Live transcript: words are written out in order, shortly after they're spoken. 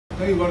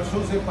कई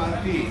वर्षों से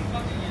पार्टी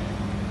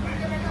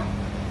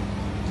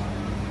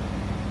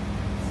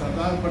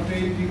सरदार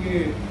पटेल जी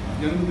के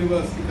जन्म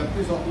दिवस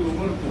 31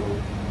 अक्टूबर को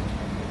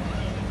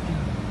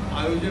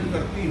आयोजन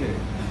करती है।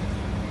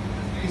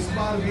 इस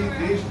बार भी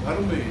देश भर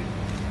में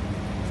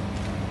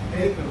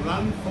एक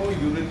रन फॉर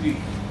यूनिटी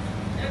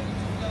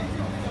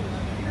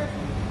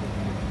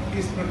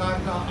इस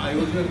प्रकार का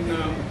आयोजन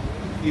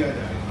किया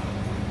जाएगा।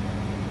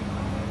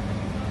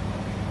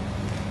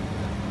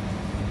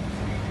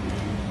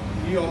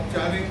 ये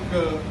औपचारिक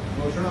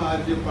घोषणा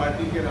आज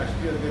पार्टी के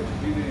राष्ट्रीय अध्यक्ष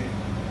जी ने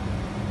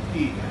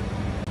की है।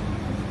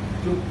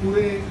 जो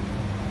पूरे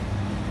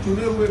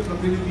चुने हुए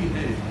प्रतिनिधि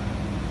हैं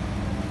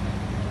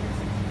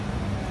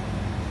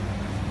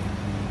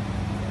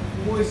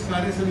वो इस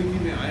कार्य समिति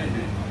में आए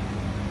हैं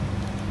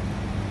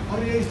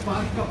और ये इस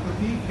बात का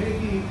प्रतीक है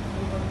कि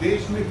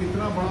देश में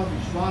कितना बड़ा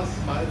विश्वास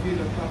भारतीय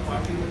जनता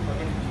पार्टी ने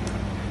प्रकट किया।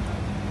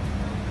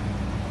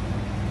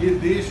 ये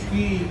देश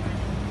की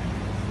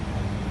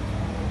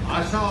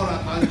आशा और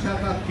आकांक्षा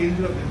का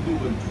केंद्र बिंदु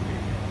बन चुके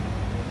हैं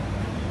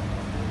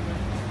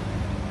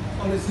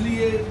और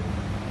इसलिए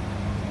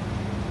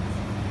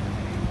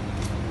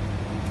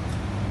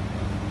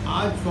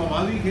आज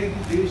स्वाभाविक है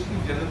कि देश की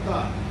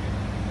जनता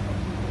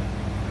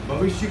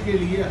भविष्य के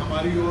लिए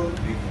हमारी ओर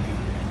देखती है।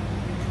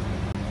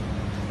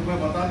 तो मैं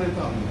बता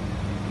देता हूं,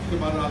 उसके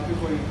बाद आपके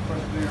कोई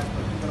प्रश्न या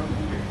स्पष्टीकरण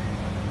होंगे।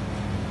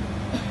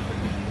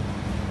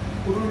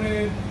 उन्होंने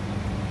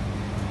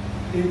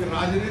एक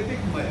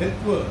राजनीतिक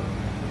महत्व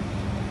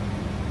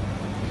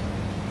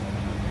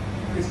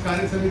इस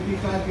कार्य समिति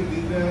का कि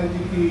दीनदयाल जी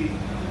की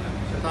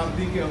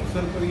शताब्दी के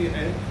अवसर पर ये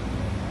है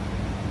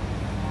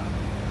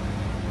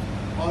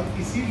और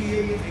इसीलिए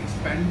ये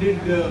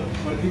एक्सपेंडेड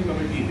वर्किंग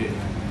कमेटी है।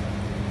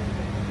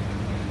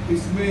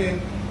 इसमें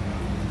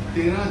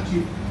 13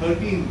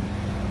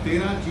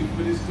 chief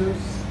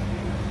ministers,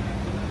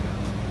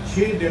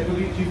 6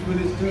 deputy chief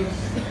ministers,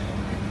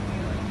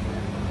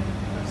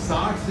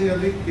 60 से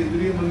अधिक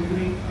केंद्रीय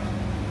मंत्री।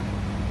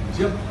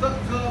 जब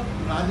तक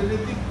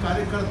राजनीतिक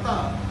कार्यकर्ता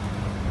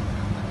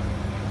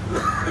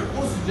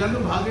उस जन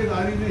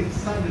भागीदारी में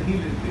हिस्सा नहीं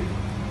लेते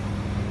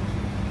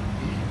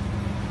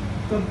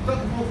तब तक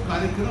वो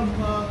कार्यक्रम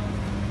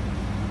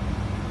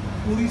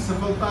पूरी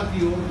सफलता की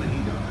ओर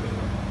नहीं जाते।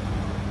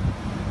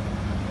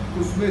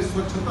 उसमें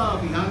स्वच्छता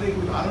अभियान एक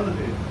उदाहरण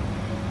है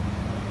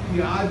कि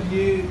आज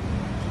ये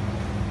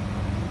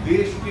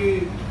देश के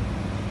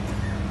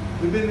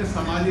विभिन्न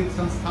सामाजिक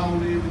संस्थाओं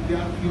ने,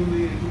 विद्यार्थियों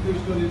ने,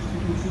 एजुकेशनल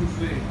इंस्टीट्यूशंस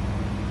ने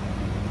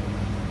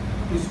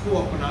इसको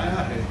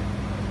अपनाया है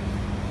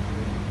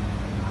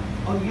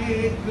और ये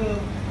एक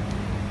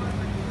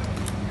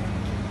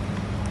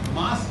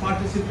मास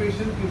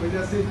पार्टिसिपेशन की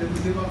वजह से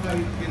जनसेवा का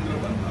एक केंद्र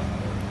बन रहा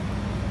है।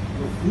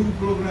 जो फूड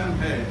प्रोग्राम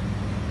है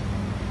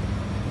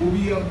वो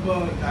भी अब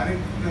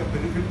डायरेक्ट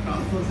बेनिफिट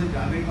ट्रांसफर से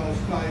जाने का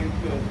उसका एक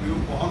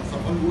प्रयोग बहुत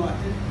सफल हुआ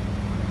है।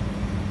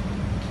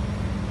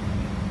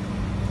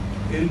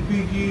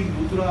 एलपीजी,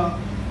 मुद्रा,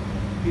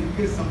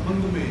 इनके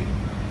संबंध में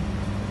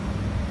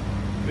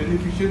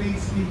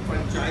बेनिफिशियरीज की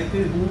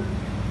पंचायतें हों।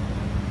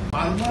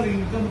 फार्मर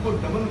इनकम को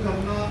डबल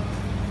करना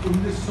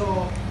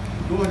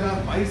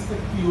 2022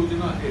 तक की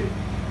योजना है।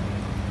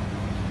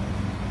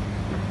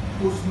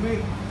 उसमें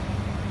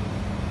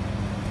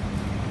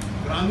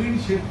ग्रामीण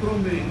क्षेत्रों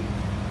में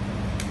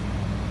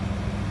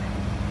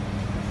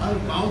हर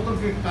गांव तक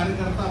एक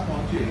कार्यकर्ता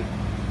पहुंचे,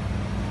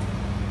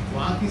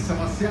 वहां की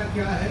समस्या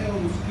क्या है और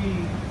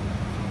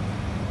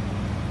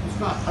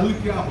उसका हल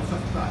क्या हो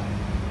सकता है।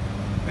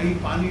 कहीं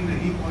पानी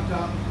नहीं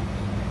पहुंचा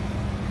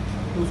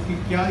तो उसकी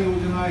क्या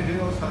योजनाएं हैं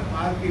और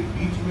सरकार के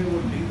बीच में वो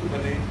लिंक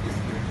बने। इस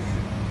तरह से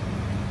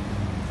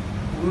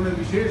उन्होंने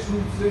विशेष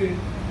रूप से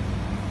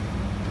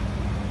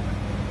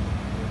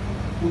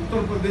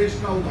उत्तर प्रदेश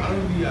का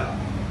उदाहरण दिया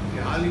कि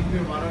हाल ही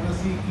में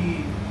वाराणसी की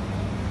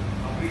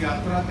अपनी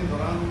यात्रा के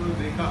दौरान उन्होंने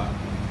देखा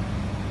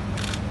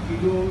कि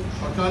जो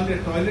शौचालय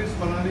टॉयलेट्स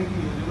बनाने की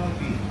योजना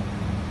थी,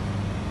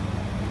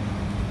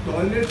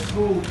 टॉयलेट्स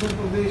को उत्तर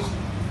प्रदेश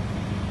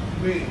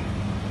में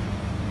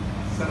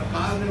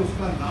सरकार ने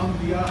उसका नाम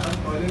दिया, हर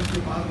टॉयलेट के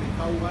बाद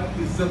लिखा हुआ है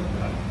इज्जत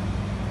घर।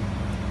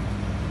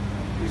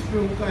 इसमें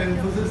उनका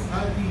एम्फोसिस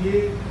था कि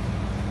ये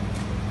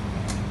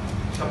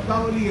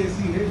शब्दावली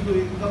ऐसी है जो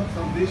एकदम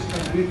संदेश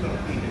कन्वे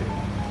करती है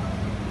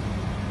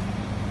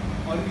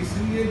और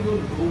इसलिए जो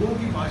लोगों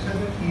की भाषा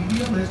का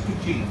ईडियम हैज टू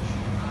चेंज।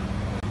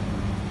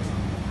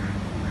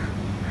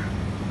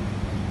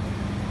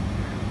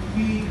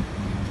 कि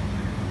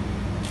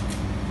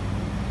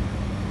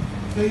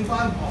कई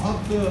बार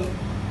बहुत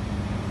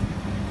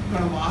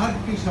कड़वाहट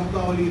की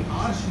शब्दावली,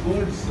 हार्श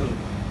वर्ड्स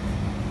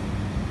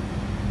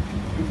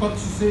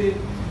विपक्ष से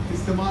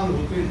इस्तेमाल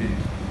होते हैं।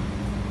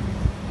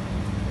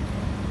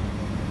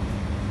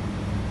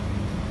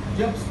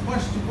 जब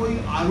स्पष्ट कोई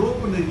आरोप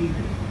नहीं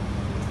है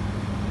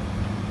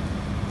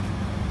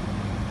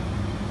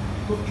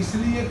तो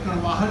इसलिए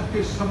कड़वाहट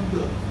के शब्द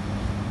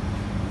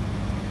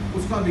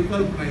उसका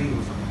विकल्प नहीं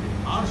हो सकते।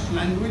 Harsh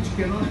language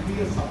cannot be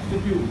a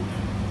substitute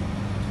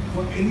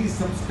for any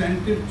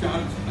substantive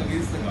charge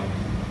against the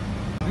government.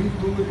 Nothing to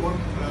do with what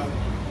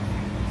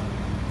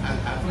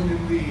happened in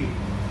the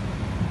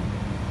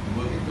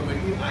working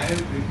committee. I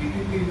have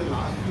repeatedly in the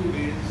last few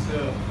days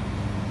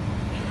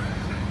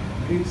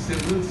made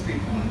several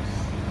statements.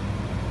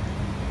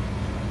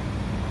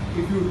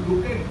 If you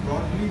look at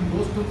broadly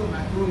most of the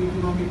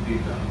macroeconomic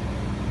data,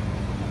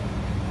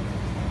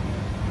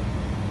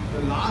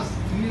 the last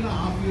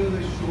 3.5 years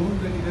has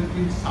shown that it has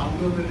been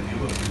sounder than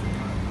ever.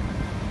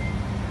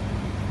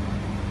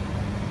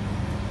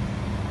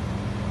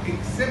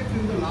 Except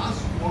in the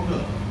last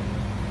quarter,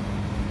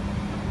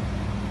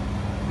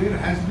 there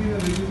has been a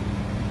little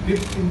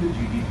dip in the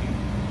GDP,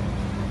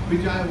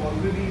 which I have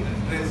already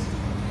addressed,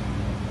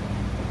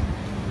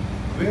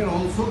 where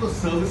also the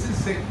services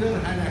sector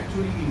had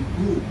actually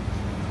improved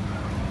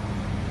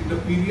in the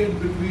period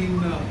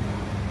between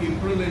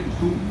April and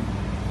June.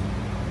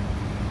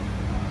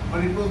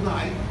 But it was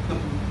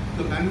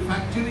the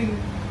manufacturing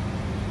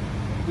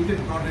which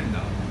had brought it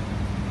down.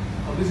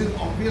 Now, this is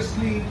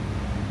obviously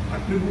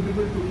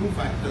attributable to two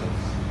factors.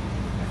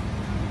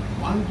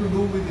 One to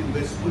do with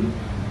investment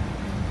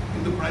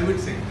in the private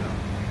sector,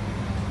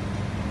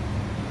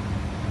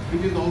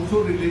 which is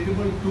also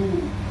relatable to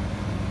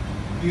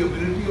the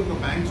ability of the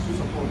banks to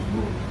support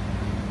growth.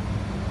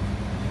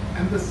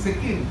 And the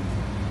second,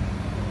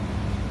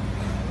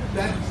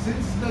 that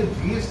since the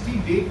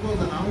GST date was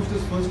announced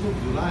as 1st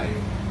of July,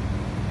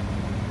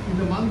 in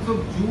the months of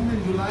June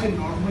and July,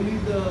 normally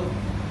the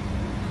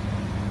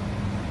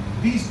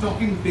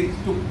destocking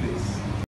took place.